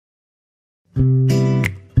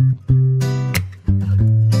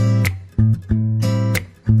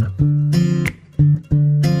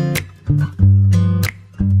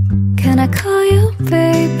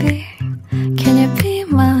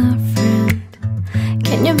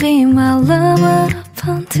be my lover up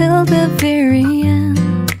until the very end.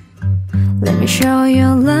 Let me show you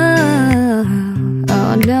love,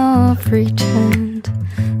 oh don't pretend.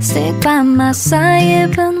 Stick by my side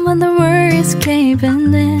even when the world is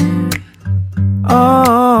caving in.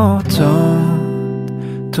 Oh,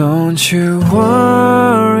 don't you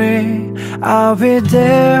worry, I'll be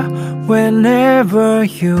there whenever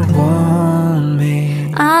you want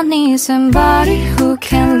me. I need somebody who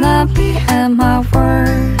can love me at my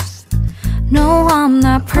worst. No, I'm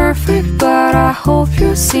not perfect, but I hope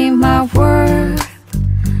you see my worth.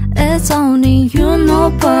 It's only you,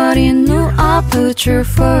 nobody knew I put you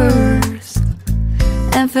first.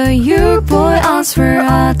 And for you, boy, I swear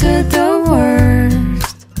I did the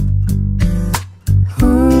worst.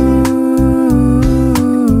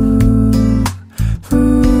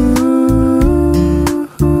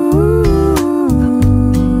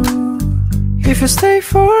 If you stay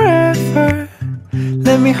forever,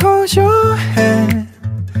 let me hold your hand.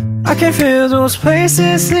 I can feel those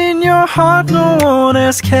places in your heart no one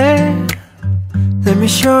else can. Let me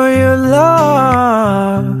show you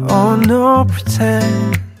love, oh no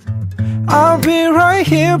pretend. I'll be right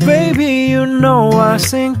here, baby, you know I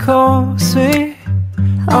sing cozy.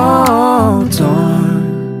 Oh,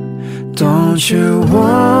 don't you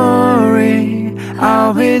worry,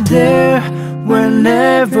 I'll be there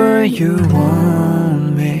whenever you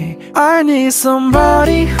want me. I need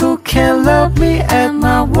somebody who can love me at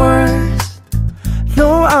my worst.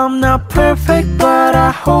 No, I'm not perfect, but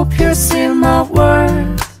I hope you see my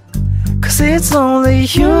worth. Cause it's only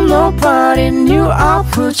you, nobody knew I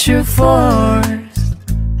put you first.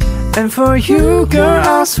 And for you, girl,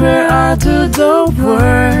 I swear I do the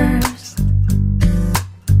worst.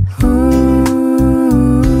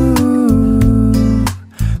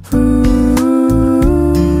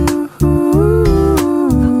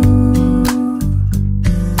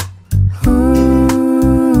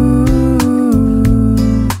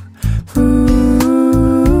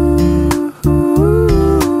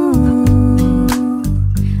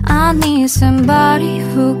 Somebody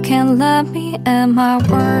who can love me at my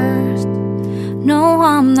worst. No,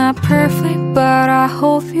 I'm not perfect, but I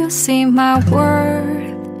hope you see my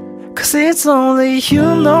worth. Cause it's only you,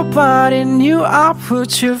 nobody knew I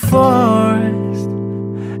put you first.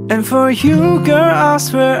 And for you, girl, I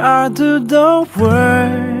swear I do the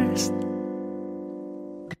worst.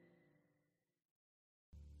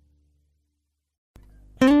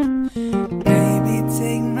 Baby,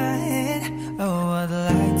 take my hand. Oh, I'd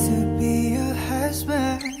like to be your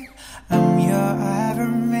husband. I'm your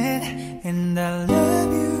Everytime, and I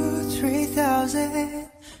love you 3000.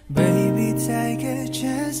 Baby, take a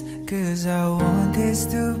chance, cause I want this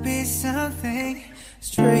to be something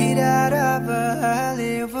straight out of a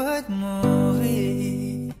Hollywood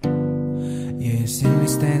movie. You see me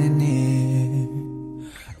standing here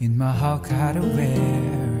in my hot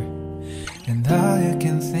wear, and all you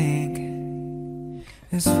can think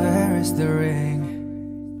is where is the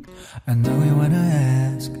ring? I know you wanna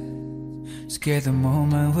ask, scared the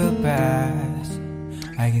moment will pass.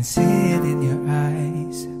 I can see it in your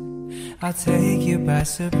eyes, I'll take you by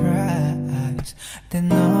surprise.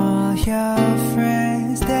 Then all your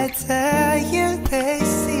friends that tell you they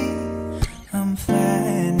see I'm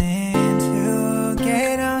planning to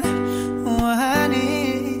get on one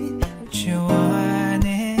knee, but you want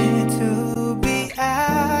it to be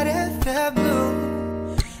out of the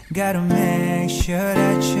blue. Gotta make sure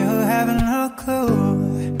that you have no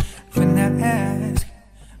clue when I ask.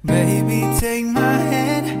 Baby, take my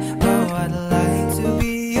hand. Oh, I'd like to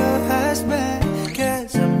be your husband,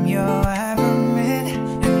 cause I'm your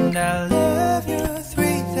Everytime, and I love you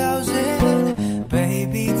 3000.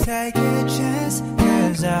 Baby, take a chance,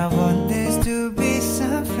 cause I want this to be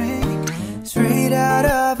something straight out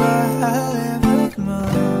of a Hollywood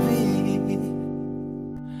movie.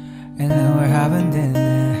 And now we're having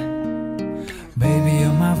dinner. Baby,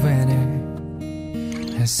 you're my winner.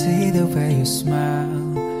 I see the way you smile.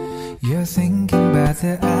 You're thinking about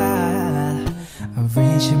the eye. I'm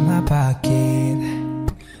reaching my pocket,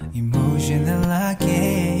 emotional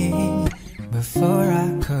again. Before I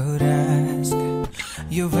could ask,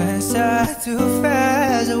 you answered too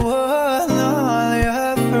fast. Oh, all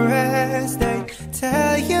your friends, they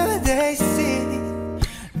tell you they see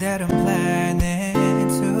that I'm planning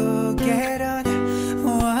to get on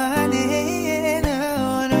one knee.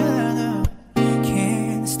 No, no, no.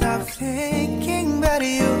 Can't stop thinking about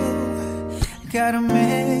you. Gotta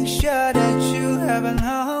make sure that you have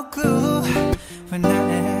no clue when I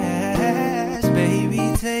ask.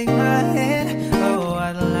 Baby, take my hand. Oh,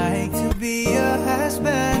 I'd like to be your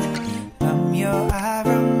husband. I'm your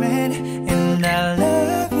Everytime, and I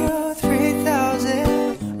love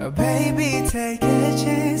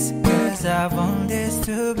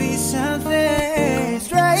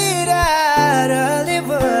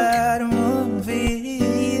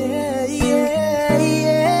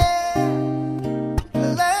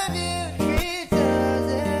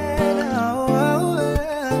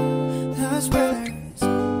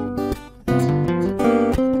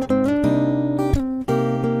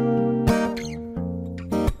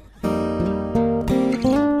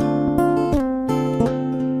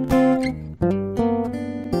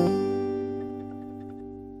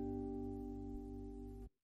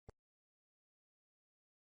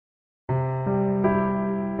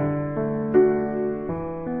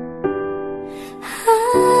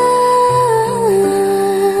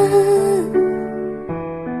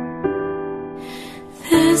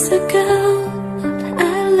There's a girl, but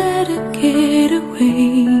I let her get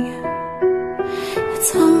away. It's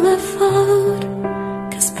all my fault,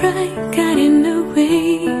 'cause pride got in the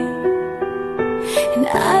way. And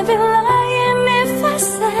I'd be lying if I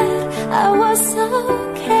said I was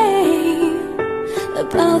okay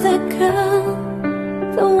about that girl,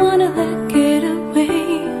 the one I let get away.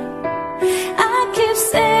 I keep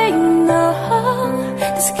saying no,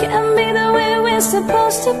 this can't be the way we're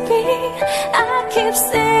supposed to be. I keep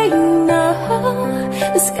saying no,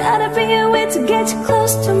 there's gotta be a way to get you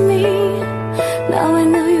close to me. Now I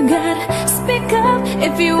know you gotta speak up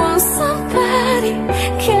if you want somebody.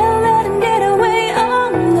 Can't let him get away, oh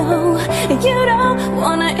no. You don't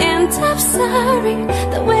wanna end up sorry,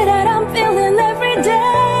 the way that I'm feeling every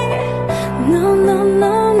day. No, no,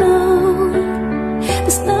 no, no,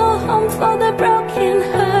 there's no home for the broken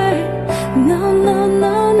heart. No, no,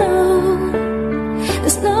 no, no,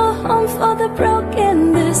 there's no home for the broken.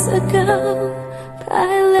 There's a girl, but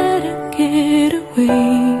I let her get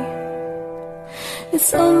away. It's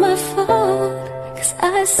all my fault, 'cause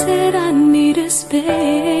I said I needed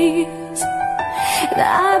space. And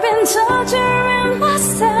I've been torturing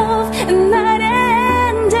myself night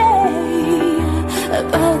and day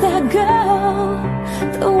about that girl,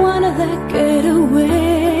 the one I let get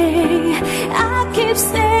away. I keep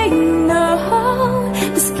saying no,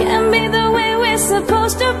 this can't be the way we're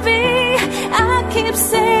supposed to be. I keep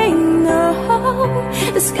saying no,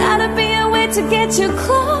 there's gotta be a way to get you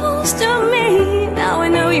close to me. Now I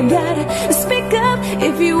know you gotta speak up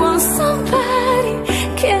if you want somebody.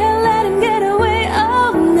 Can't let him get away,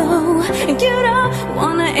 oh no. You don't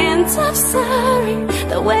wanna end up sorry,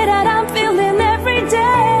 the way that I'm feeling every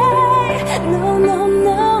day. No, no,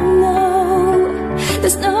 no, no,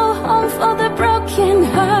 there's no home for the broken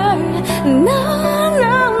heart. No,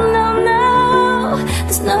 no, no, no,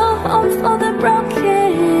 there's no home for the broken.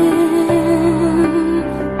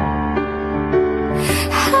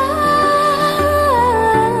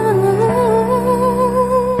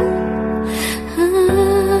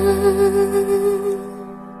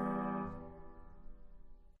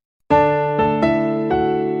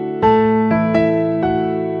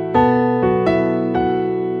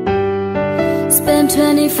 Spend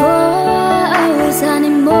 24 hours, I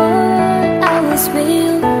need more hours with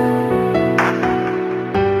you.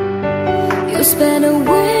 You spend a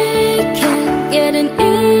weekend getting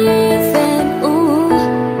even, ooh.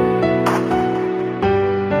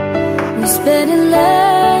 We spending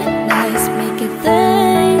late nights making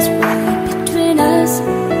things right between us.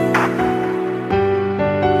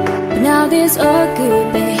 But now this all good,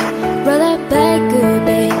 babe. Roll that back good,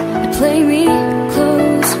 babe, and play me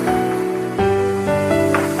close.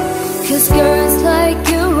 'Cause girls like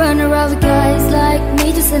you run around with guys like me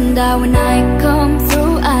to send out. When I come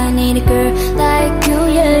through, I need a girl like you,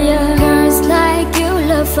 yeah, yeah. Girls like you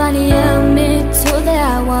love funny, yeah, me too, that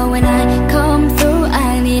I want. When I come through,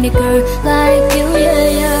 I need a girl like you, yeah,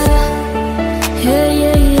 yeah. Yeah,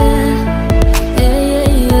 yeah, yeah, yeah, yeah,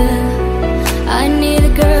 yeah. I need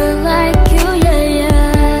a girl like you, yeah, yeah.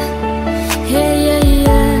 Yeah, yeah,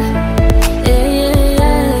 yeah, yeah, yeah,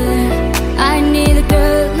 yeah. I need a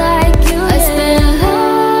girl like you, yeah. I spent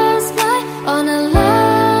last night on a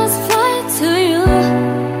last flight to you.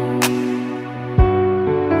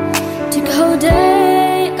 Took a whole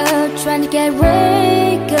day out trying to get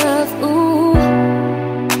wake up, ooh.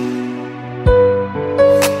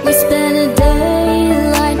 We spent a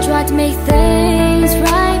daylight trying to make things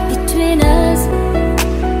right between us.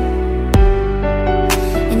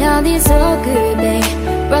 And now this all good, babe.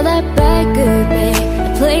 Roll that back good, babe,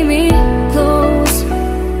 and play me close.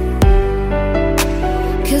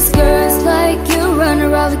 'Cause girls like you run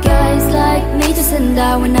around with guys like me to send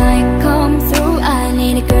out. When I come through, I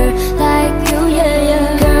need a girl like you, yeah, yeah.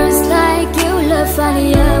 Girls like you love funny,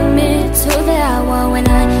 yeah, me too, that I want. When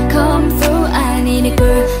I come through, I need a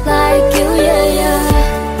girl like you, yeah, yeah.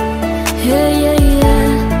 Yeah, yeah, yeah,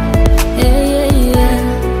 yeah, yeah, yeah.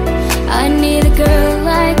 I need a girl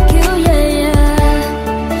like you, yeah, yeah.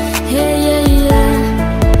 Yeah, yeah, yeah,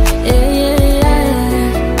 yeah, yeah, yeah.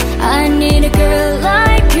 I need a girl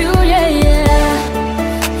like you, yeah, yeah.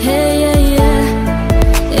 Yeah, yeah, yeah,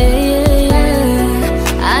 yeah, yeah, yeah.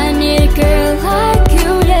 I need a girl like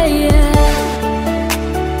you, yeah, yeah.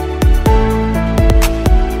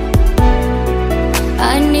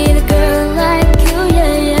 I need a girl like you,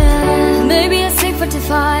 yeah, yeah. Maybe I'm sick for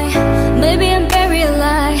defy, maybe I'm buried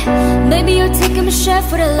alive. Maybe you're taking my shot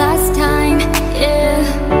for the last time, yeah.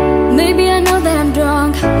 Maybe I know that I'm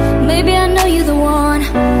drunk, maybe I know you're the one.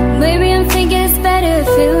 Maybe I'm thinking it's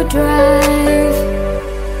all-wheel drive.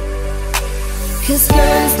 'Cause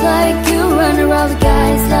girls like you run around with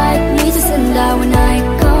guys like me to send out when I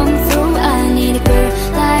come through. I need a girl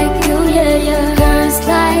like you, yeah, yeah. Girls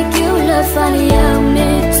like you love funny, yeah, me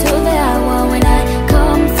too. That I want when I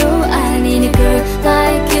come through. I need a girl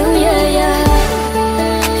like you, yeah, yeah.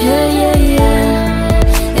 Yeah, yeah, yeah.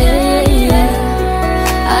 Yeah, yeah, yeah.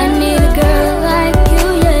 I need a girl like you,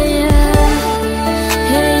 yeah, yeah.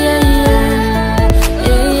 Yeah, yeah, yeah.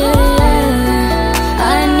 Yeah, yeah, yeah.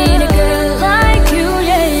 I need a girl like you,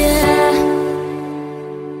 yeah, yeah.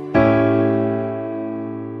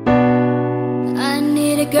 I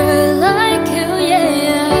need a girl like you, yeah,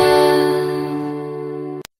 yeah.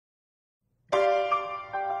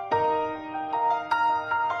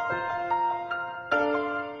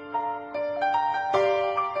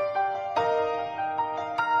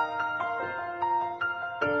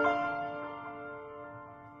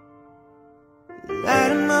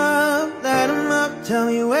 Light 'em up, tell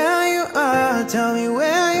me where you are, tell me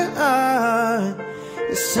where you are.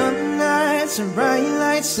 The summer nights and bright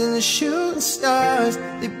lights and the shooting stars,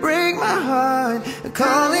 they break my heart. I'm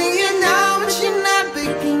calling you now, but you're not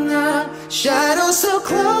picking up. Shadows so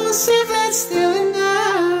close, if that's still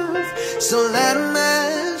enough. So light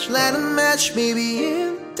a match, maybe in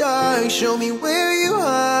the dark. Show me where you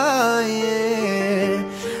are, yeah.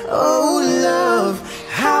 Oh love,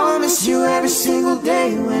 how I miss you every single day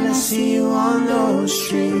when I see you on those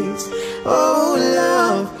streets. Oh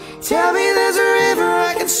love, tell me there's a river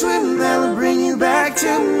I can swim that will bring you back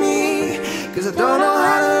to me. 'Cause I don't know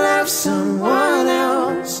how to love someone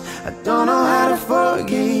else, I don't know how to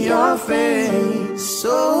forget your face.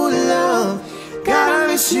 Oh love, God, I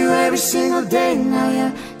miss you every single day. Now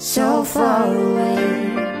you're so far away.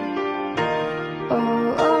 Oh,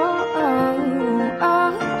 oh, oh,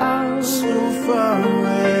 oh, oh. So far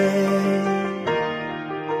away.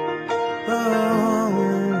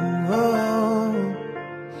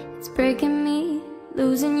 Breaking me,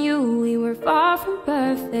 losing you. We were far from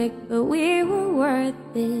perfect, but we were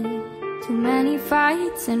worth it. Too many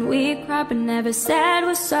fights and we cried but never said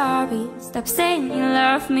we're sorry. Stop saying you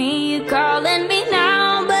love me, you're calling me now,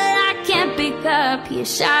 but I can't pick up. Your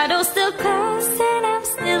shadow's still close and I'm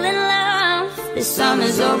still in love. The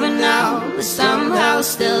summer's over now, but somehow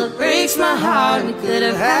still breaks my heart. We could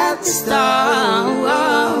have had the start.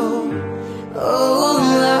 Oh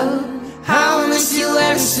love, how I miss you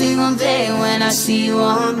every single day when I see you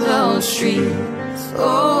on those streets.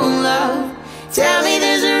 Oh love, tell me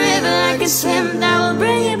there's a river I can swim that will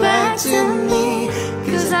bring you back to me.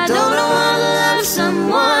 'Cause I don't know how to love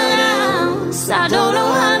someone else, I don't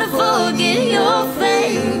know how to forget your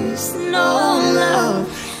face. No love,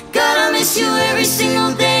 God, I miss you every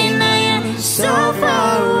single day. Now you're so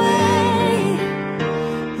far away.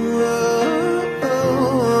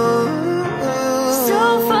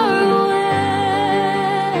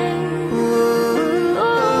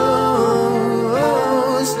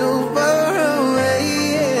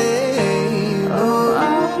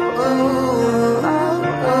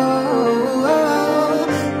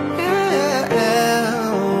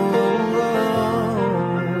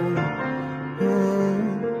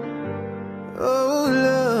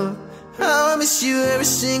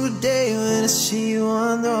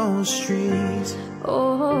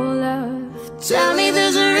 Tell me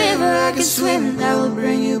there's a river I can swim that will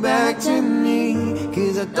bring you back to me.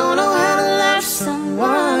 'Cause I don't know how to love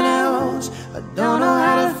someone else, I don't know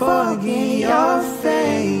how to forget your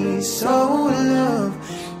face. Oh love,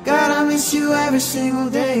 God, I miss you every single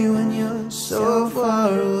day when you're so far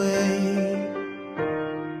away.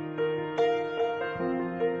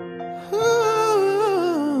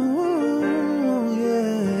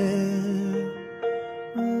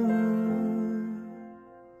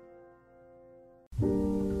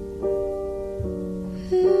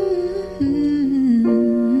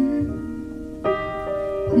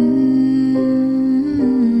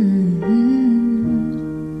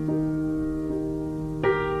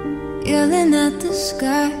 Yelling at the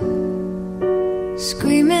sky,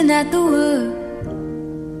 screaming at the world.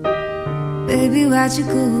 Baby, why'd you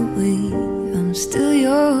go away? I'm still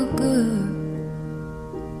your girl.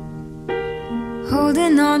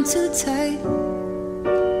 Holding on too tight,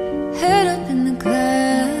 head up in the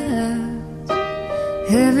clouds.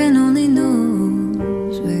 Heaven only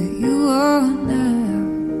knows where you are now.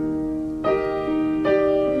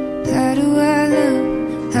 How do I love?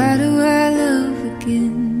 How do I love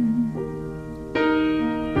again?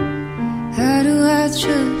 How do I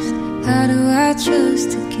trust? How do I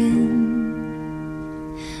trust again?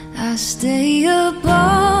 I stay up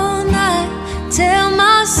all night, tell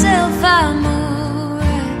myself I'm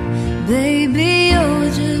alright. Baby, you're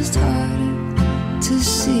just harder to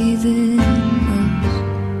see than most.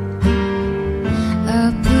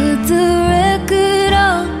 I put the record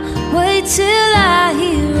on, wait till I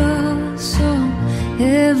hear a song.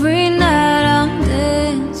 Every night I'm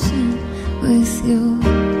dancing with your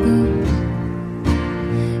ghost.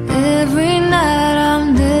 Every night I'm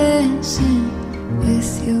dancing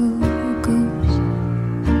with your ghost.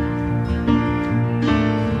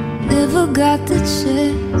 Never got the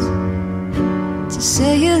chance to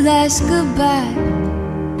say your last goodbye.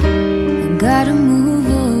 I gotta move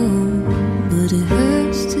on, but it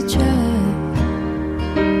hurts to try.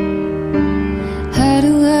 How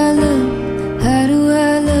do I love? How do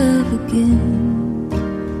I love again?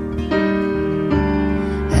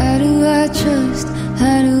 How do I trust?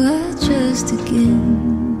 How do I trust again?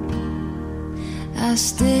 I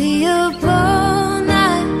stay up all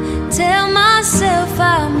night, tell myself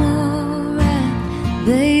I'm alright.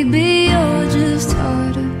 Baby, you're just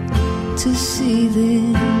harder to see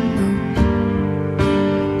than most.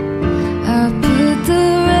 I put the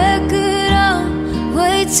record on,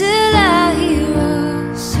 wait till I hear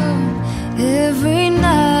a song. Every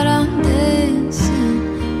night I'm dancing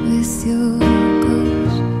with your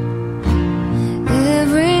ghost.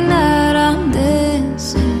 Every night I'm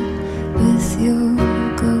dancing with your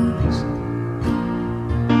ghost.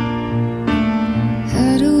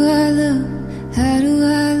 How do I love? How do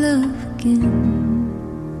I love again?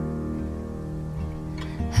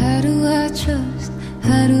 How do I trust?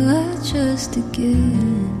 How do I trust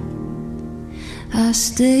again? I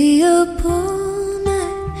stay up all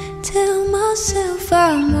night, tell myself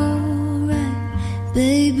I'm alright.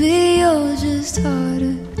 Baby, you're just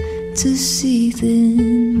harder to see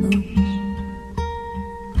than most.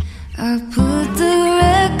 I put the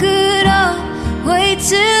record on, wait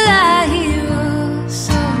till I hear a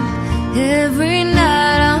song. Every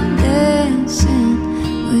night I'm dancing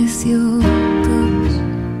with your ghost.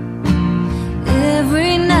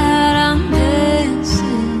 Every night I'm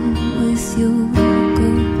dancing with your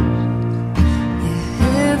ghost.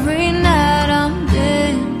 Yeah, every night I'm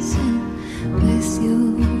dancing with your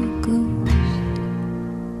ghost.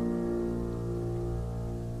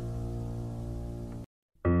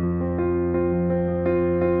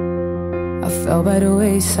 I fell by the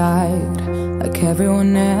wayside like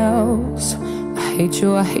everyone else. I hate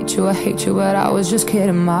you, I hate you, I hate you, but I was just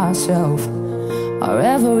kidding myself. Our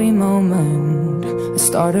every moment I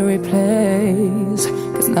start to replace,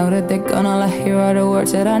 cause now that they're gone, all I hear are the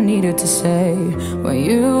words that I needed to say. When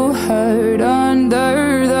you hurt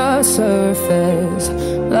under the surface,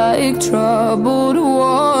 like troubled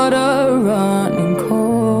water running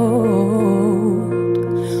cold.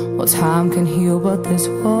 Well, time can heal, but this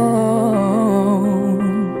won't.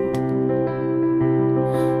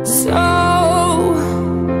 So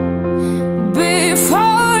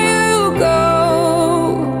before you go,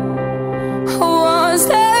 was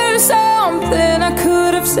there something I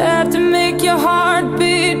could have said to make your heart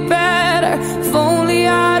beat better? If only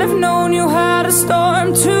I'd have known you had a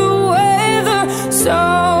storm to weather. So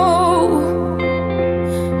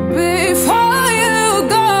before you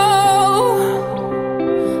go,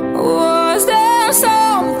 was there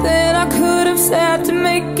something I could have said to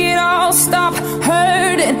make it all stop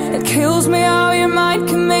hurting? It kills me how your mind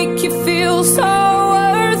can make you feel so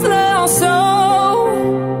worthless. So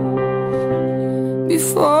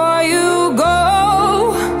before you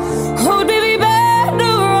go, would we be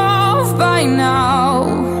better off by now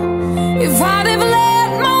if I'd have let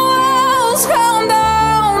my walls come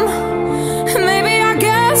down? Maybe I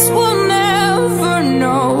guess we'll never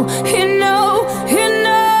know. You know, you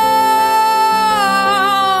know.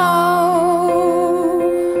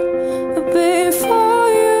 Before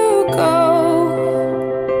you go,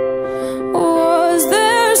 was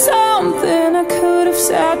there something I could have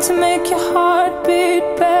said to make your heart beat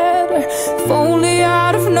better? If only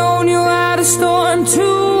I'd have known you had a storm to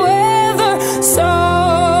weather. So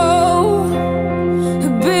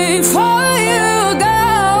before you go,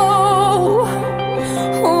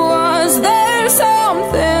 was there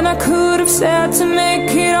something I could have said to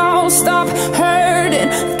make it all stop hurting?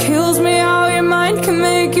 It kills me how your mind can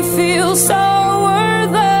make you feel so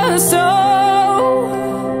worthless. So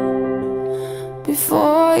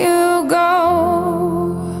before you go,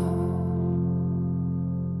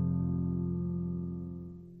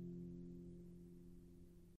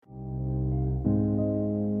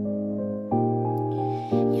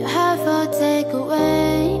 You have a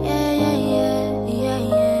takeaway, yeah, yeah, yeah, yeah,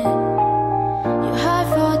 yeah. You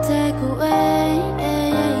have a takeaway, yeah,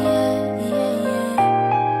 yeah, yeah, yeah,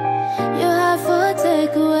 yeah. You have a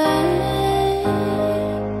takeaway.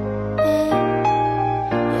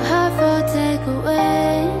 take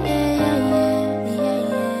away.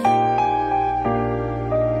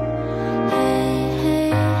 Hey, hey,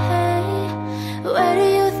 hey, where do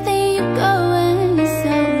you think you're going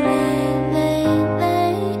so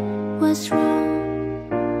late? What's wrong?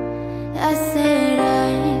 I said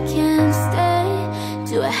I can't stay.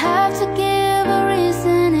 Do I have to give a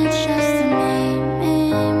reason? It's just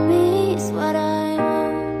me is what I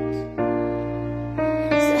want.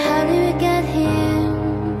 So how did we get here?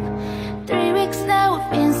 3 weeks now, we've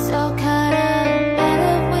been so caught up.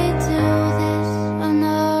 Better we do this on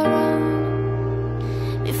our own.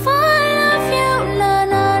 Before I love you, no,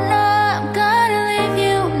 no, no, I'm gonna leave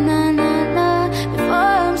you, no, no, no. Before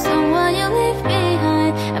I'm someone you leave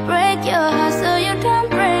behind, I break your heart so you don't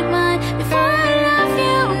break mine. Before I love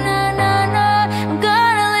you, no, no, no, I'm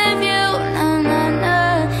gonna leave you, no, no, no.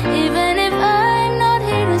 Even if I'm not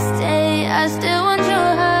here to stay, I still want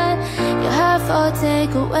your heart for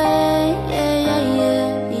takeaway.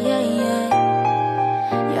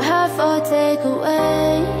 Your heart for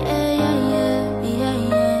takeaway.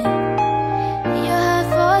 Your heart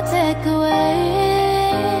for takeaway.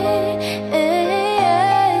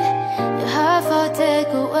 Your heart for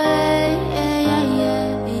takeaway.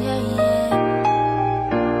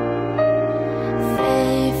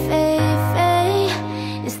 Faye, Faye,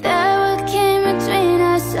 Faye, is that what came between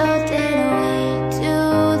us? Or did we do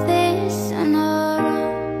this on our own?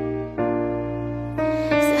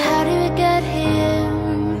 So how did we get here?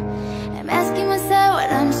 I'm asking myself when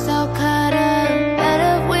I'm so caught up.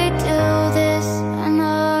 Better we do this on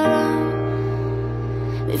our own.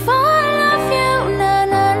 Before I love you, no,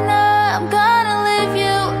 no, no, I'm gonna leave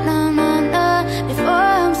you, no, no, no. Before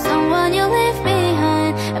I'm someone you leave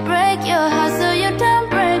behind, I break your heart so you don't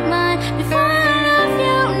break mine. Before I love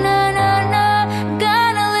you, no, no, no, I'm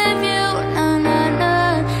gonna leave you, no, no, no.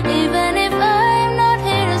 Even if I'm not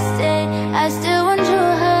here to stay, I still want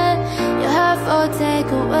your heart for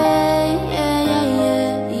takeaway.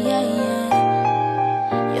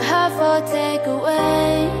 Your heart for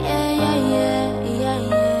takeaway.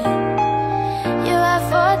 Your heart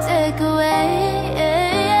for takeaway.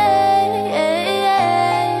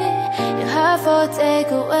 Your heart for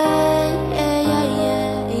takeaway.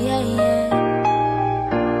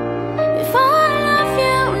 Before I love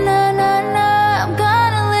you, no, no, no, I'm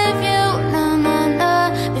gonna leave you, no, no, no.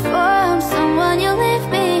 Before I'm someone you leave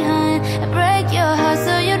behind, I break your heart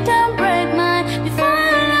so you don't break mine. Before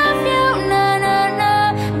I love you, no, no, no,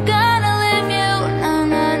 I'm gonna leave you, no,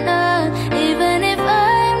 no, no. Even if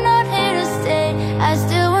I'm not here to stay, I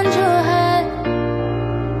still want your heart.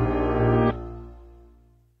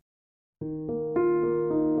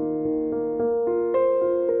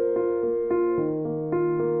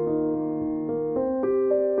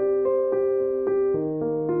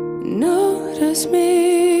 Notice me,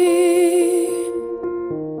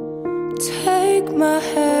 take my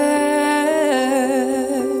hand.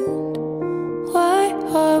 Why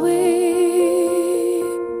are we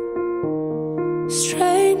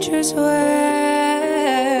strangers when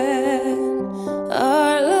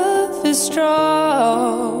our love is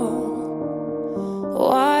strong?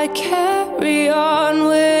 Why carry on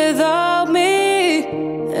without me?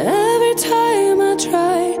 Every time I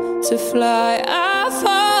try to fly, I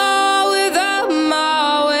fall without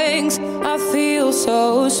my wings. I feel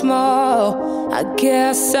so small. I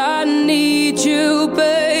guess I need you,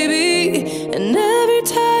 baby. And every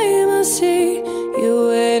time I see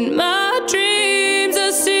you in my dreams,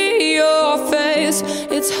 I see your face.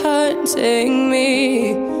 It's haunting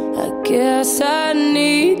me. I guess I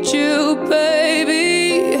need you,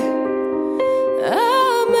 baby.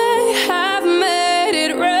 I may have made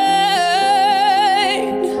it rain.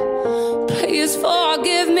 Please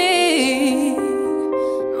forgive me.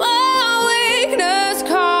 My weakness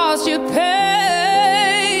caused you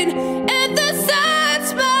pain, and this sets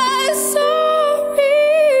my sorry.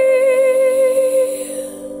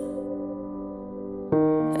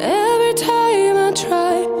 Every time I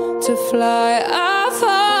try to fly, I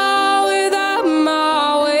fall without my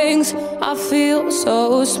wings. I feel so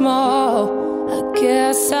small. I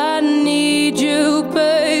guess I need you,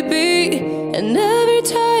 baby. And every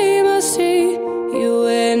time I see you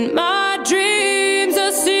in my dreams,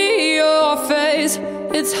 I see your face.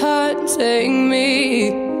 It's haunting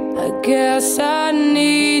me. I guess I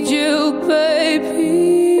need you, baby.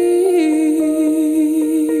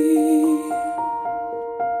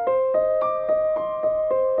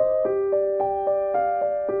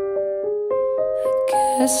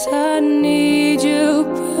 Guess I need you,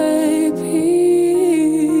 baby.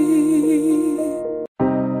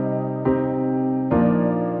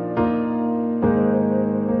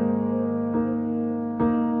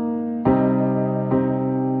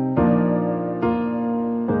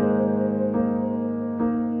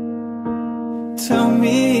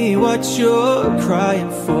 what you're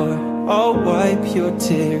crying for. I'll wipe your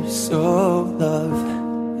tears, oh love.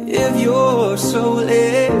 If your soul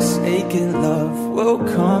is aching, love will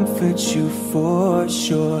comfort you for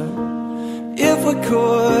sure. If we're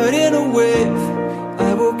caught in a wave,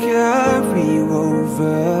 I will carry you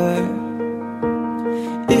over.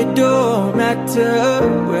 It don't matter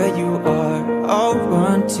where you are, I'll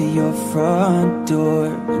run to your front door.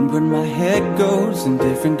 And when my head goes in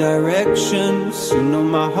different directions, you know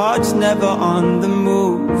my heart's never on the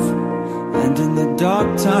move. And in the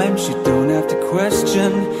dark times you don't have to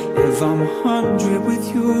question if I'm 100 with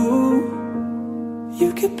you.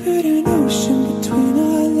 You could put an ocean between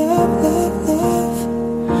our love, love, love.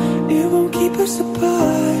 It won't keep us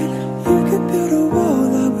apart. You could build a wall,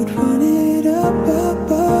 I would run it up,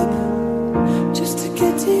 up, up, just to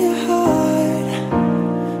get to your heart.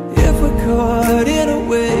 If we're caught in a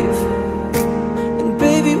wave, then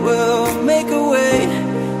baby we'll make a way.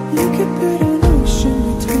 You could put an ocean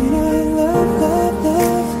between our love, love,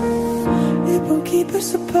 love. It won't keep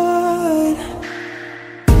us apart.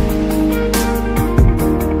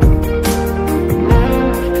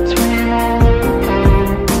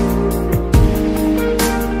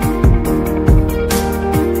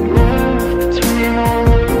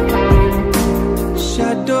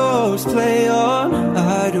 Shadows play on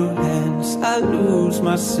idle hands, I lose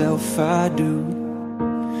myself, I do.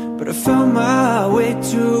 But I found my way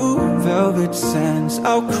to velvet sands,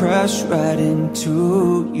 I'll crash right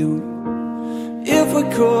into you. If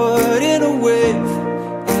we're caught in a wave,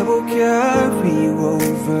 I will carry you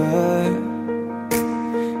over.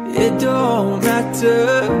 It don't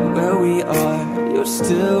matter where we are, you're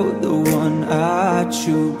still the one I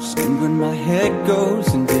choose. And when my head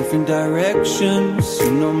goes in different directions,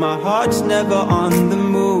 you know my heart's never on the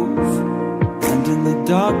move. And in the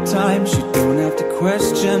dark times you don't have to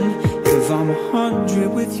question if I'm 100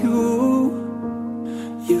 with you.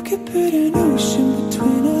 You could put an ocean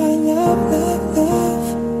between our love, love, love.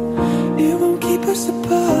 It won't keep us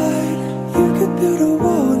apart. You could build a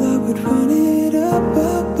wall, I would run it up,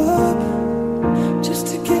 up, up, just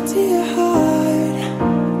to get to your heart.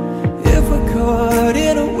 If we're caught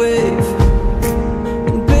in a wave,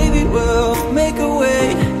 then baby we'll make a way.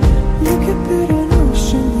 You could put an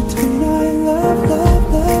ocean between our love, love,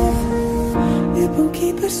 love. It won't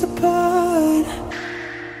keep us apart.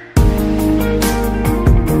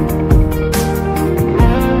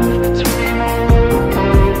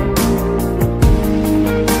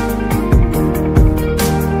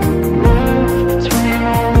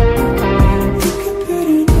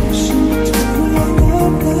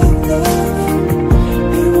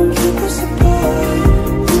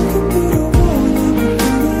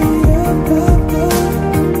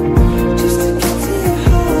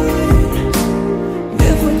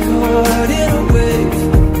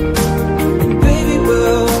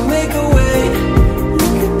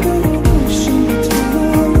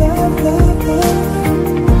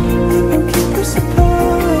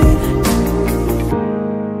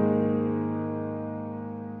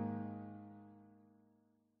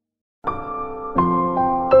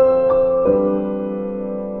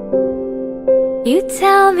 You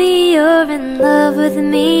tell me you're in love with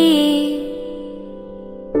me,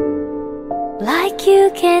 like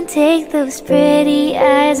you can't take those pretty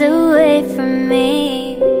eyes away from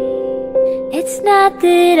me. It's not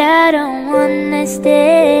that I don't wanna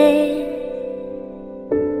stay,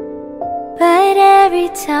 but every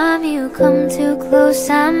time you come too close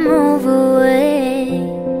I move away.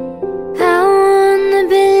 I wanna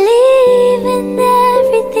believe in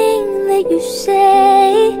everything that you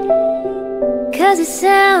say, 'cause it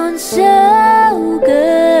sounds so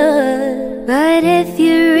good. But if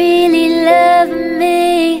you really love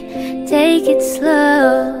me, take it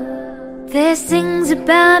slow. There's things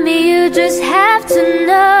about me you just have to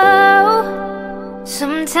know.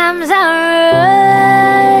 Sometimes I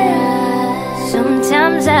run,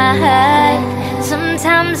 sometimes I hide,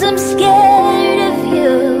 sometimes I'm scared of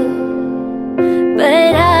you.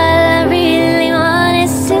 But all I really want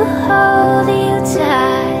is to hold you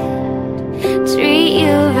tight, treat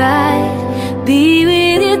you right, be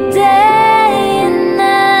with you day and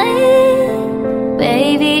night.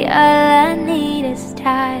 Baby, all I need is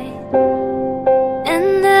time,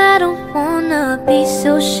 and I don't wanna be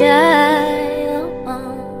so shy.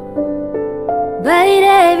 But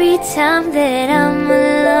every time that I'm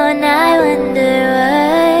alone I wonder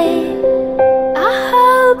why. I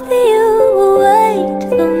hope that you wait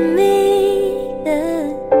for me.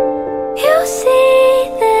 You'll see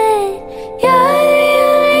that you're the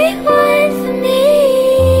only one for me.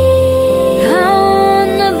 I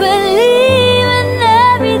wanna believe in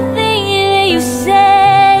everything that you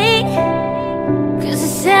say,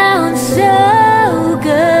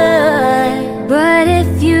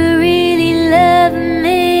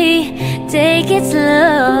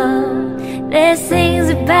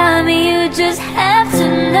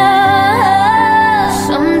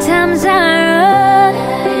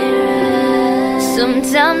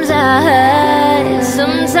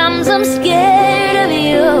 Sometimes I'm scared of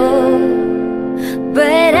you,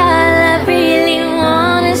 but all I really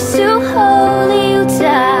want is to hold you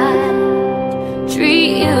tight,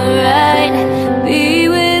 treat you right, be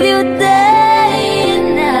with you day and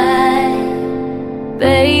night.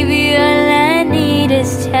 Baby, all I need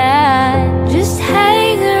is time. Just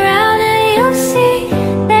hang around and you'll see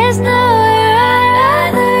there's nowhere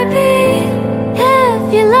I'd rather be.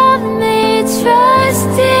 If you love me,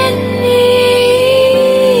 trust in me,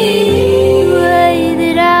 way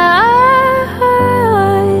that I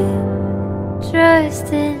trust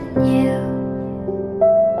in you.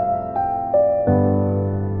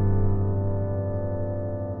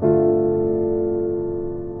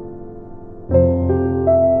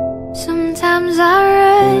 Sometimes I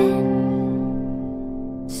run,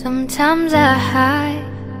 sometimes I hide,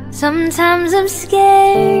 sometimes I'm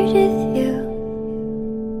scared of you,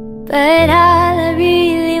 but all I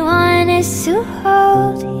really want is to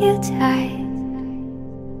hold you tight,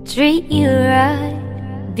 treat you right,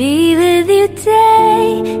 be with you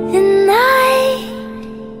day and night.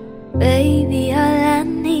 Baby, all I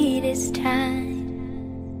need is time.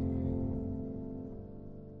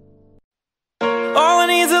 All I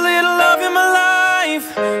need is a little love in my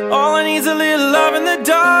life. All I need is a little love in the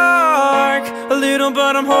dark. A little,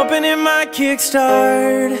 but I'm hoping it might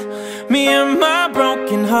kickstart me and my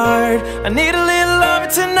broken heart. I need a little love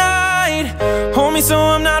tonight. Hold me so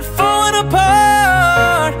I'm not falling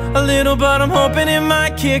apart. A little, but I'm hoping it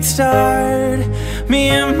might kickstart me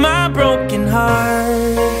and my broken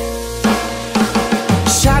heart.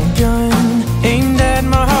 Shotgun aimed at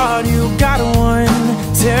my heart, you got one.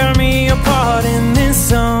 Tear me apart and then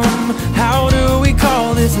some. How do we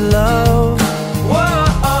call this love? Whoa,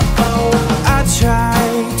 I try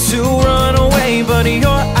to run away, but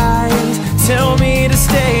your eyes tell me to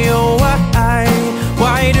stay. Oh,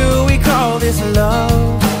 why do we call this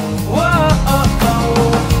love? Whoa,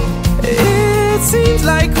 it seems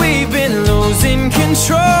like we've been losing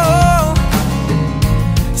control.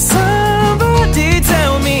 Somebody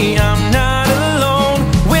tell me I'm not alone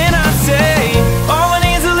when I say all I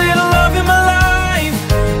need is a little love in my life.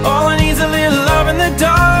 All I need is a little love in the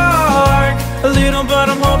dark. A little, but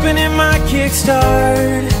I'm hoping it might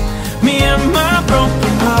kickstart me and my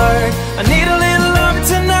broken heart. I need a little love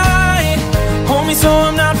tonight. Hold me so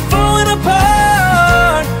I'm not falling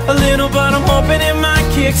apart. A little, but I'm hoping it might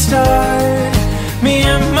kickstart me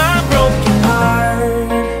and my broken heart.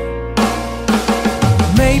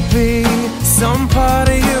 Maybe some part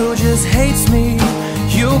of you just hates me.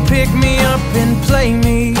 You pick me up and play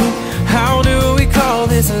me. How do we call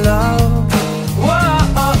this love?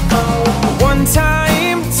 Whoa, one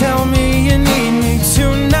time, tell me you need me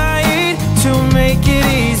tonight. To make it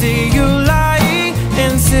easy, you lie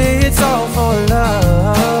and say it's all for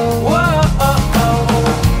love. Whoa,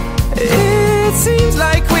 it seems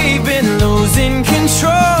like we've been losing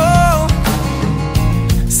control.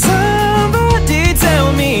 Somebody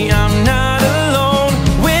tell me I'm not alone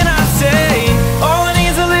when I say all I need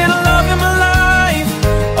is a little love in my life.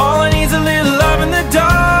 All I need is a little love in the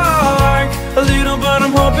dark. A little, but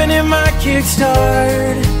I'm hoping it might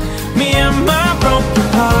kickstart me and my broken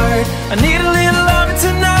heart. I need a little love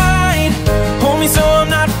tonight. Hold me so I'm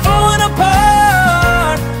not falling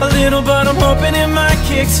apart. A little, but I'm hoping it might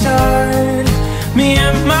kickstart me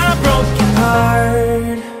and my broken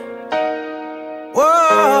heart.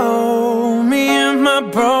 Whoa, me and my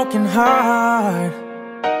broken heart.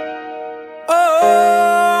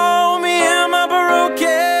 Oh, me and my broken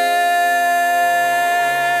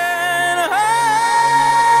heart.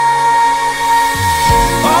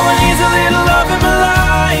 All I need is a little love in my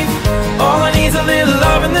life. All I need is a little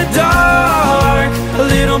love in the dark. A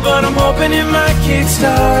little, but I'm hoping it might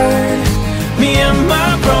kickstart me and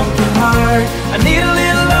my broken heart. I need a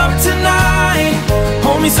little love tonight.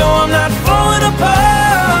 Hold me so I'm not falling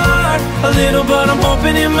apart. A little, but I'm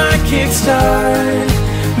hoping it might kickstart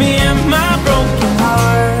me and my broken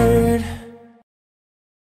heart.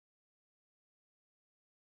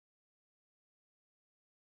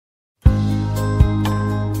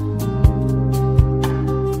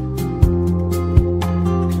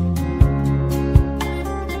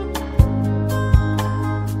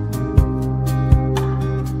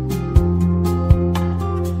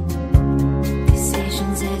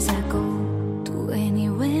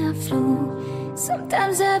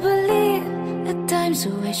 Sometimes I believe, at times I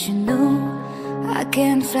wish you knew I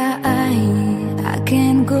can't fly, I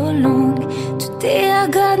can't go long. Today I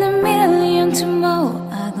got a million, tomorrow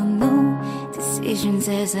I don't know. Decisions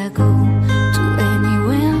as I go to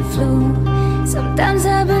anywhere I flow. Sometimes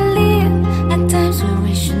I believe, at times I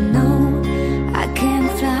wish you know I can't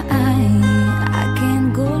fly,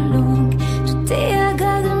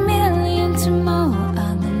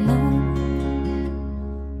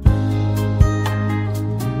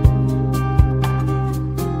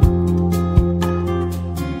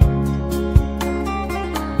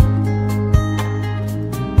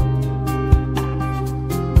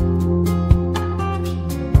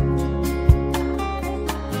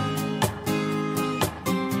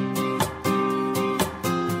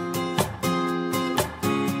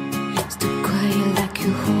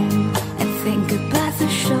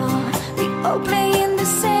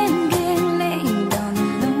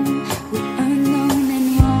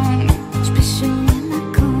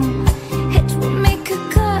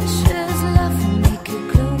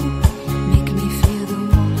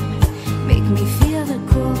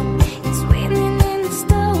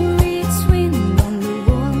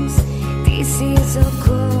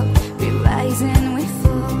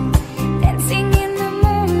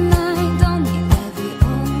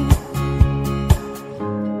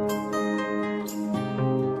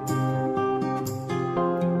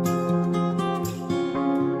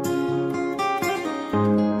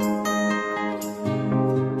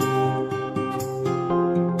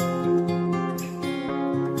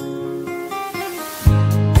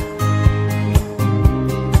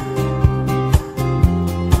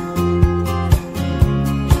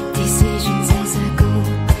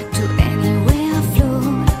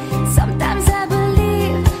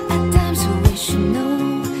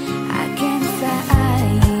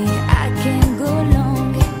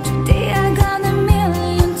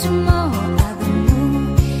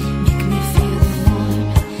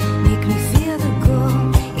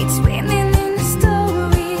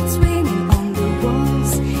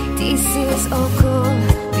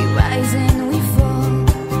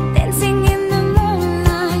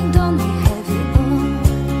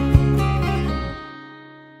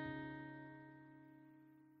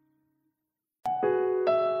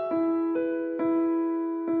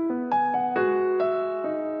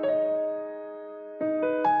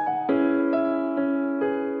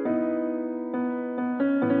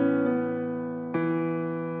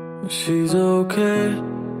 okay,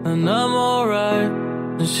 and I'm alright,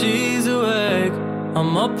 and she's awake.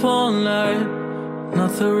 I'm up all night,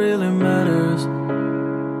 nothing really matters.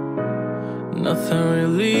 Nothing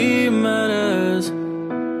really matters.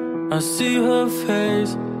 I see her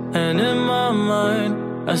face, and in my mind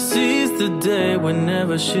I seize the day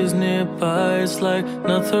whenever she's nearby. It's like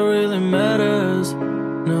nothing really matters.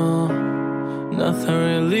 No, nothing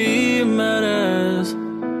really matters.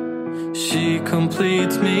 She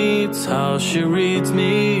completes me, it's how she reads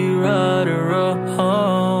me, right or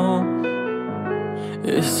wrong.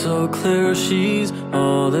 It's so clear she's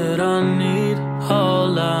all that I need,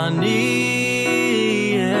 all I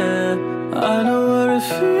need, yeah. I know what it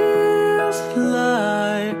feels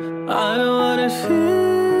like, I know what it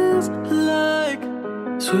feels like.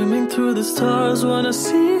 Swimming through the stars when I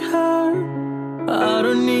see her. I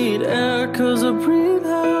don't need air cause I breathe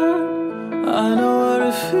her. I know what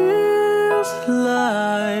it feels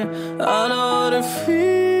like, I know what it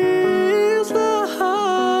feels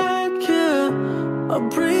like, yeah. I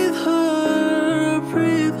breathe her, I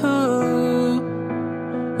breathe her.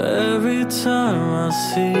 Every time I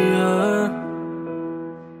see her.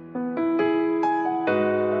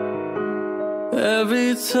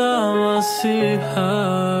 Every time I see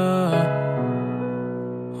her.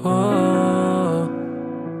 Oh.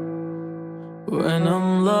 When I'm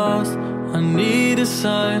lost, I need a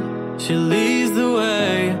sign. She leads the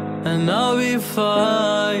way, and I'll be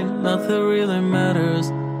fine. Nothing really matters.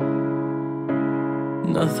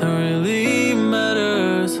 Nothing really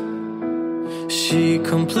matters. She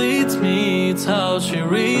completes me, it's how she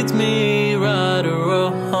reads me, right or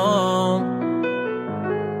wrong.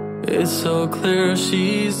 It's so clear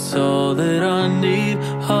she's all that I need,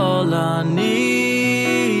 all I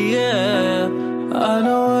need, yeah. I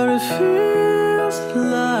know what it feels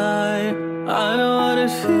like, I know what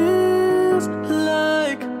it feels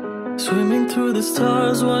like. Swimming through the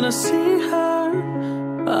stars when I see her.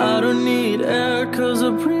 I don't need air cause I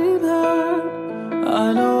breathe her.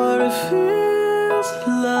 I know what it feels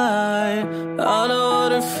like, I know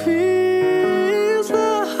what it feels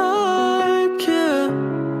like, yeah.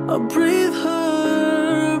 I breathe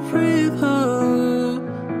her, I breathe her.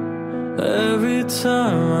 Every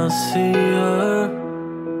time I see her.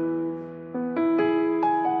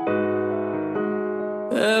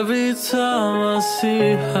 Every time I see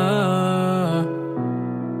her.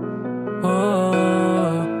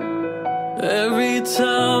 Oh. Every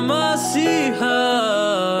time I see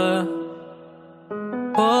her.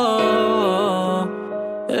 Oh.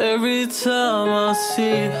 Every time I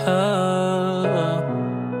see her.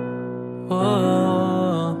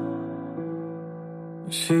 Oh.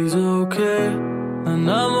 She's okay, and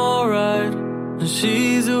I'm alright, and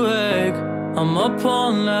she's awake. I'm up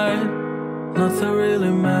all night, nothing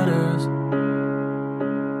really matters.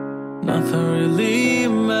 Nothing really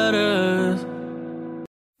matters.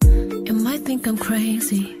 You might think I'm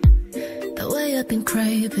crazy, the way I've been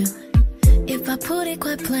craving. If I put it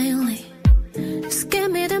quite plainly, just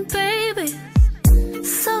give me them, baby.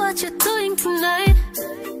 So what you doing tonight?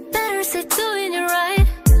 Better say doing it right.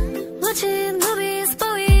 Watching movies,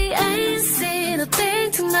 but we ain't seen a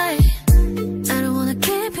thing tonight. I don't wanna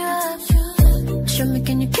keep you up. Show me,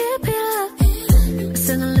 can you keep it up? I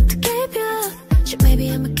said I live to keep you up. Shit, maybe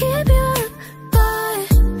I'ma keep you up. But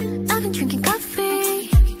I've been drinking coffee,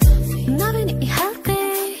 and I've been eating healthy.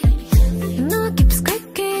 You know I keep it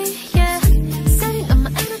squeaky, yeah. Saving up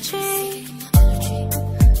my energy.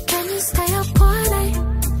 Can you stay up all night?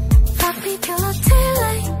 Fuck me till I'm too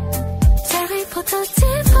late. Terry put a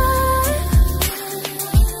TV.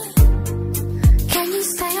 Can you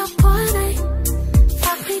stay up all night?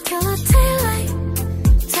 Fuck me till I'm too late.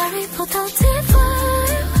 Terry put a TV.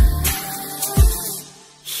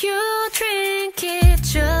 You drink it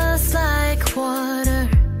just like water.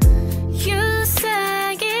 You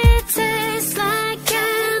say it tastes like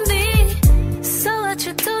candy. So what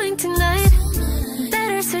you doing tonight?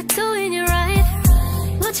 Better start doing it right.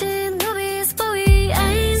 Watching movies, but we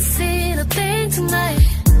ain't seen a thing tonight.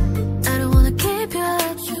 I don't wanna keep you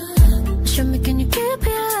up. Show me, can you keep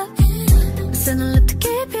it up? I said I live to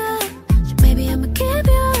keep you up. Maybe I'ma keep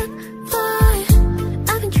you up. Boy,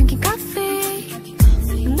 I've been drinking coffee,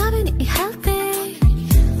 and I've been eating healthy.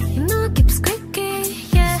 You know I keep it squeaky,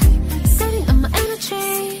 yeah. Saving up my energy.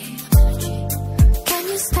 Can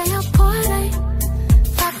you stay up all night?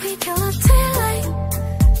 Fuck me till I'm too late.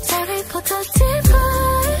 Terry put a TV.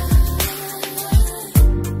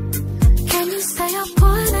 Can you stay up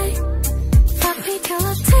all night? Fuck me till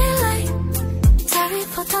I'm too late. Terry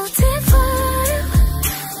put a TV.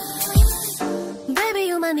 Baby,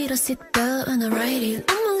 you might need a seatbelt when I ride it.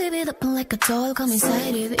 I'ma leave it up and like a doll, come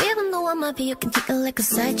inside it. Even though I might be, you can treat it like a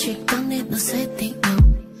side chick. Don't need no setting, no.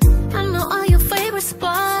 I know all your favorite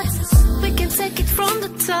spots. We can take it from the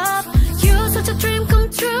top. You're such a dream come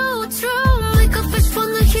true, true. Like a fish from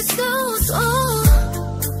the his nose, oh.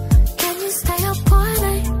 Can you stay up all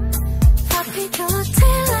night? Happy till the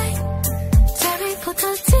daylight. Jerry put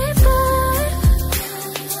the deeper.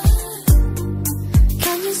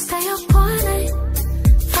 Can you stay up all night?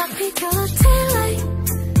 Happy till the daylight.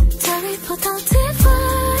 Jerry put the deeper.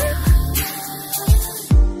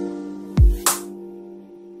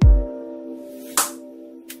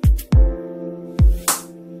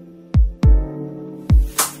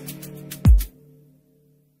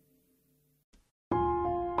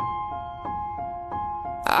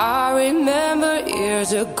 I remember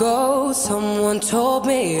years ago, someone told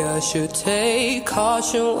me I should take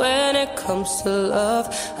caution when it comes to love.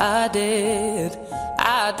 I did.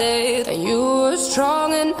 And you were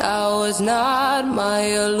strong and I was not. My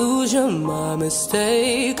illusion, my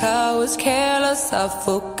mistake. I was careless, I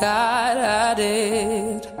forgot I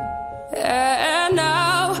did. And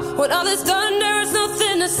now, when all is done, there is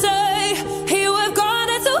nothing to say. You have gone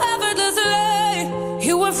into effortlessly.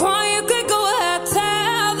 You were wrong, you could go ahead.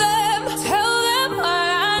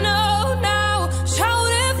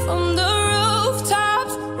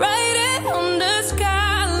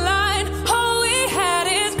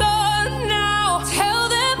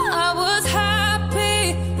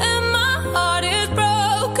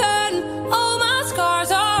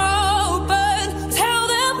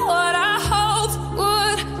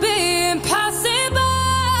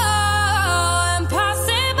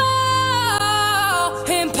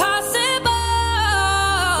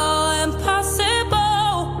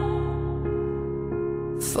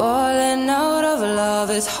 Falling out of love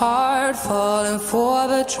is hard. Falling for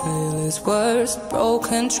betrayal is worse.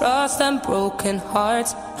 Broken trust and broken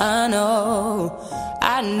hearts. I know.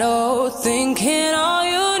 Thinking all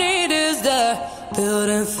you need is there.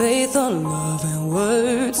 Building faith on love and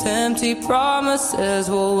words. Empty promises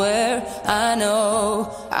will wear. I know.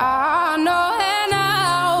 And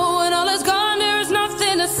now, when all is gone, there is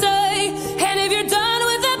nothing to say. And if you're done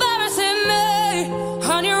with embarrassing me,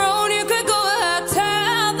 on your own you could go ahead.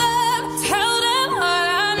 Tell them what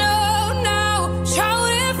I know now.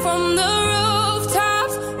 Shout it from the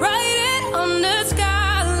rooftops. Write it on the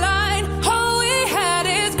skyline. All we had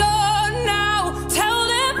is gone now. Tell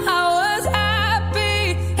them I was happy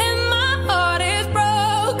and my heart is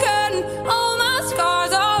broken. All my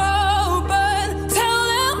scars are open. Tell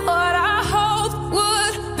them what I hoped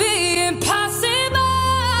would be impossible.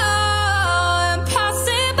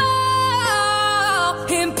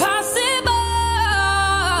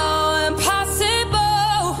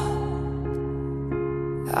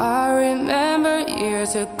 I remember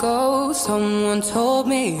years ago, someone told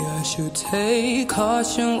me I should take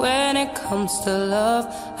caution when it comes to love.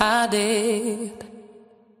 I did.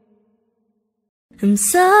 I'm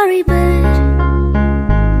sorry, but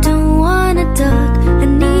don't wanna talk. I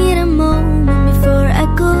need a moment before I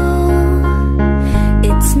go.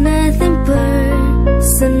 It's nothing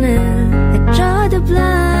personal. I draw the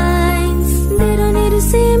blinds. They don't need to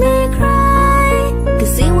see me cry.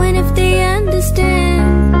 'Cause even if they understand,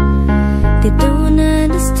 they don't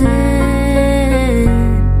understand.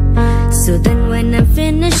 So then when I'm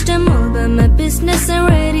finished, I'm all about my business. I'm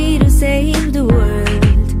ready to save the world.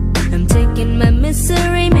 I'm taking my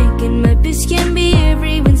misery, making my bitch can be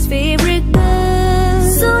everyone's favorite girl.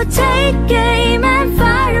 So take aim and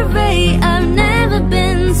fire away. I've never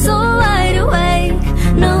been so wide awake.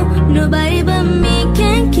 No, nobody but me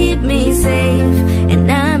can keep me safe. And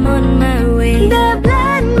I'm on my way. The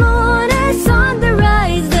blood moon is on the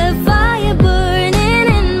rise. The fire burning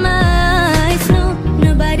in my eyes. No,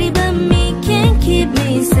 nobody but me can keep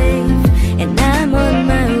me safe. And I'm on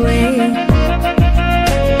my way.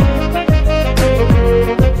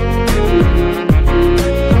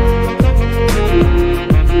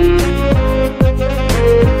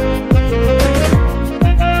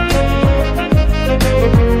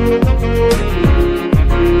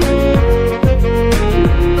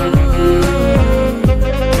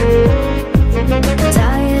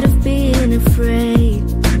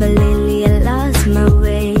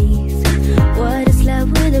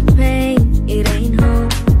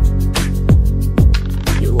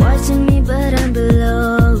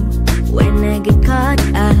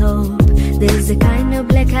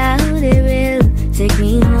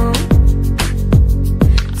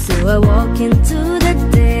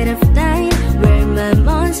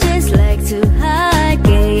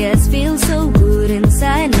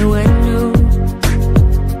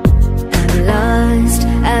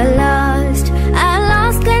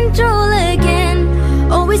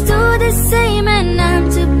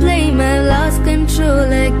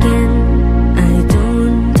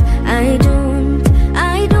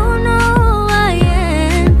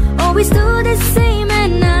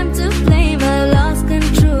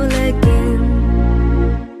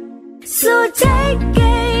 take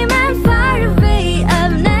aim and fire away.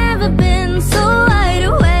 I've never been so wide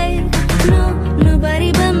awake. No,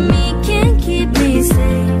 nobody but me can keep me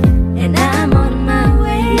safe, and I'm on my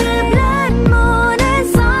way. The blood moon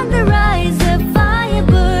is on the rise, the fire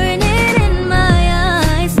burning in my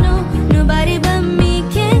eyes. No, nobody but me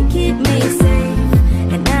can keep me safe,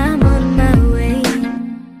 and I'm on my way.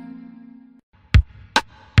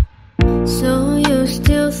 So you're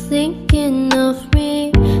still thinking of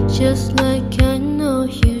me, just like I know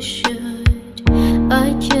you should.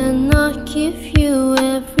 I cannot give you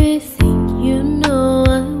everything, you know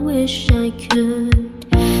I wish I could.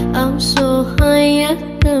 I'm so high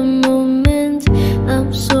at the moment,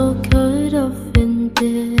 I'm so caught up in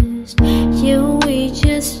this. Yeah, we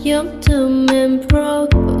just young, dumb and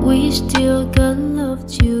broke, but we still got love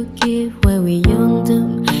to give. When we young,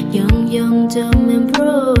 dumb, young, dumb and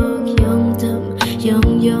broke. Young, dumb,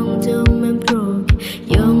 dumb and broke.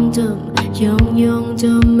 Young,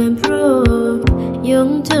 dumb and broke.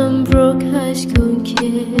 Young, dumb, broke high school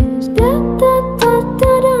kids. Da da da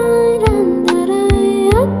da da da da da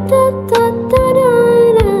da da da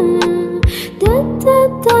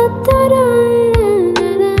da da da da.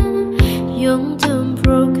 Young, dumb,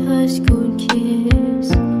 broke high school kids.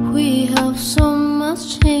 We have so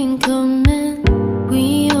much in common.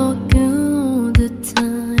 We argue all the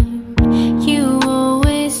time. You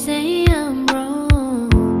always say I'm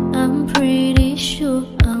wrong, I'm pretty sure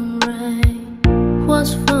I'm right.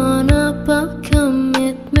 What's fun about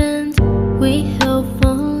commitment? We have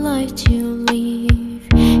one life to live.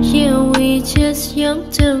 Yeah, we just young,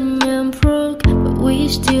 dumb and broke, but we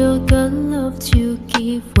still got love to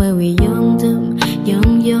give. When we young, dumb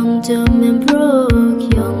and broke.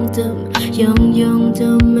 Young,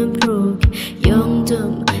 dumb and broke. Young,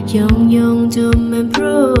 dumb and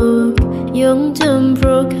broke. Young, dumb,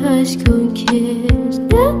 broke high school kids.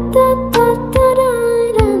 Da da da da da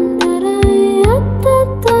da da da da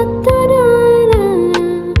da da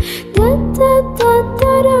da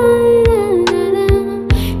da da.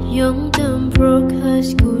 Young, dumb, broke high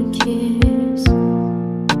school kids.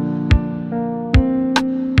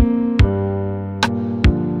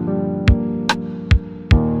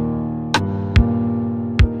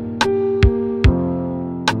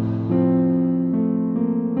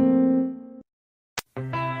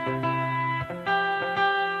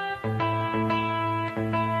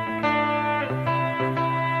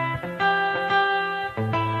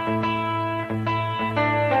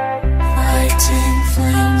 Lighting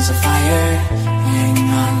flames of fire, hang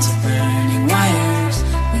on to burning wires.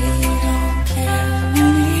 We don't care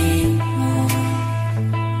anymore.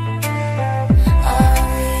 Are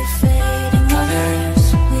we fading lovers?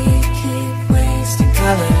 We keep wasting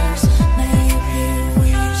colors. Maybe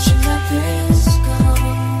we should let this go.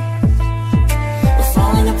 We're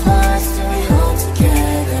falling apart, still we hold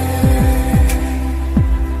together.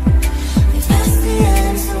 We passed the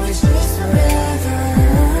end, so we choose forever.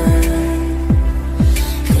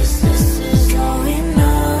 Cause this is all we know.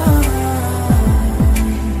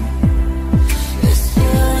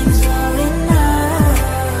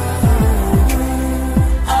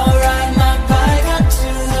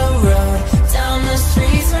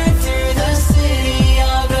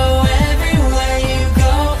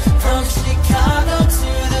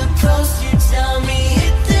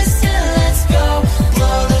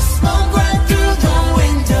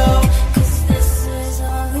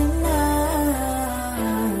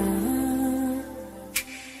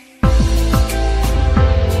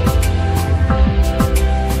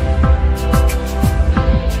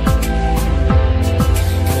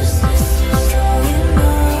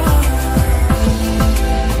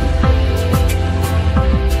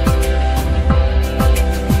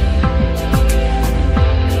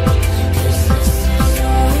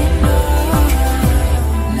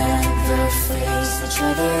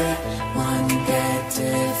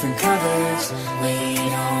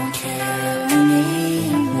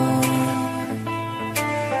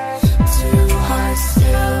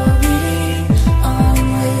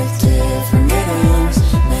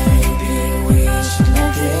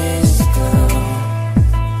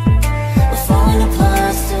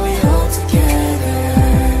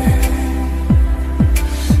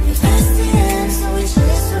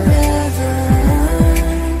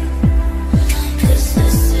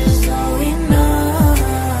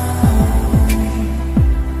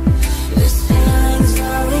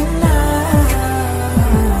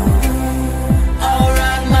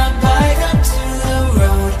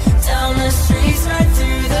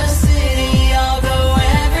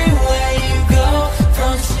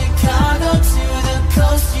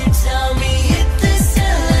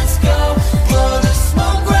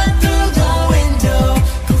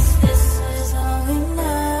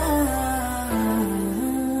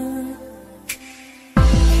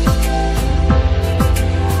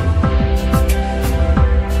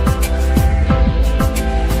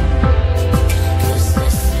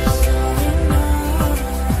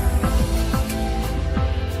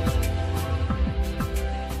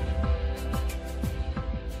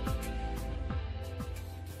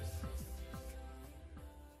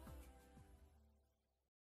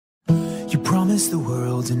 promised the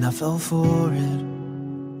world and I fell for it.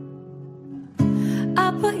 I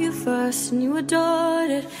put you first and you adored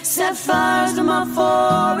it. Set fires to my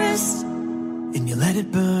forest And you let it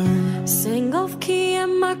burn. Sang off key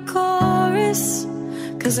in my chorus,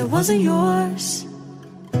 'cause it wasn't yours.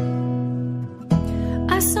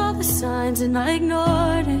 I saw the signs and I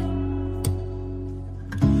ignored it.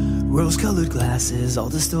 Rose-colored glasses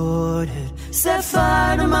all distorted. Set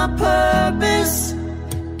fire to my purpose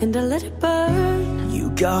and I let it burn. You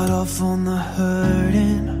got off on the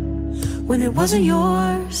hurting when it wasn't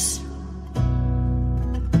yours.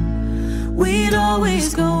 We'd always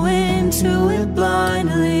go into it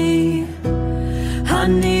blindly. I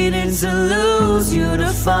needed to lose you to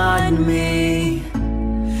find me.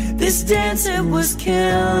 This dance, it was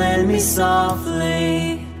killing me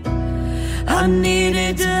softly. I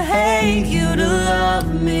needed to hate you to love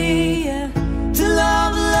me, yeah. To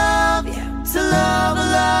love, love you, to love,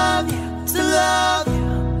 love you, to love you.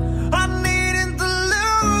 I needed to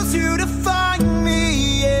lose you to find me,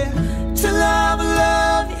 yeah. To love,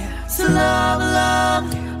 love you, to love, love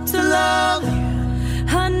you, to love you.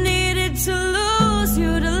 I needed to lose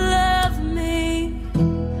you to love me.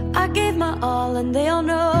 I gave my all and they all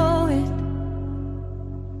know it.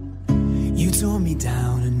 You tore me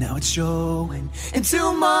down and now it's showing. In 2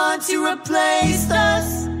 months you replaced us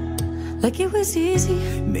like it was easy.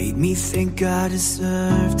 Made me think I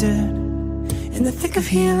deserved it. In the thick of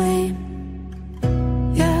healing,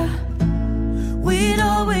 yeah. We'd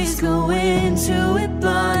always go into it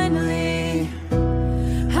blindly.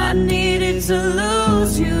 I needed to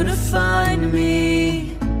lose you to find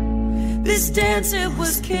me. This dance, it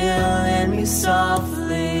was killing me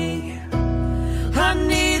softly. I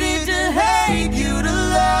needed to hate you to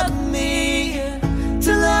love me.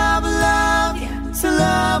 To love, love you, to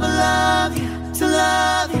love, love you, to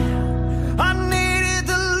love you. I needed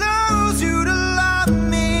to lose you to love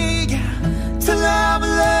me. To love,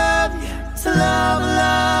 love you, to love,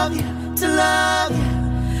 love you, to love you.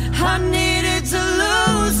 I needed to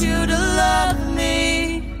lose you to love me.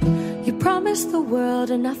 You promised the world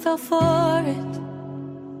and I fell for it.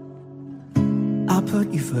 I put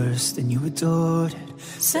you first and you adored it.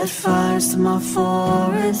 Set fires to my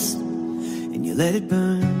forest And you let it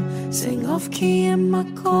burn. Sing off key in my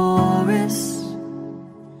chorus.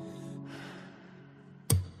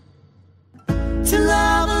 To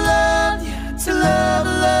love, love you, to love,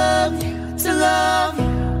 love you, to love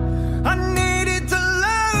you. I needed to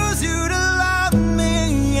lose you to love me,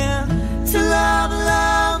 yeah. To love,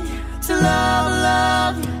 love you, to love,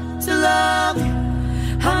 love you, to love you.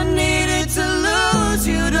 I needed to lose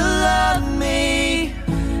you to love me.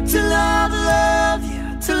 To love, love you,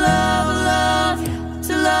 to love, love you,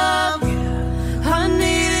 to love you. I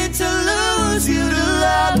needed to lose you to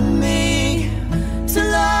love me. To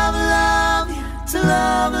love, love you, to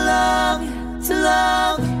love, love you, to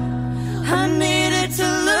love you. I needed to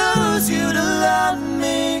lose you to love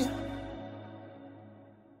me.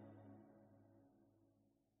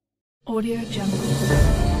 Audio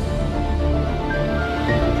Jungle.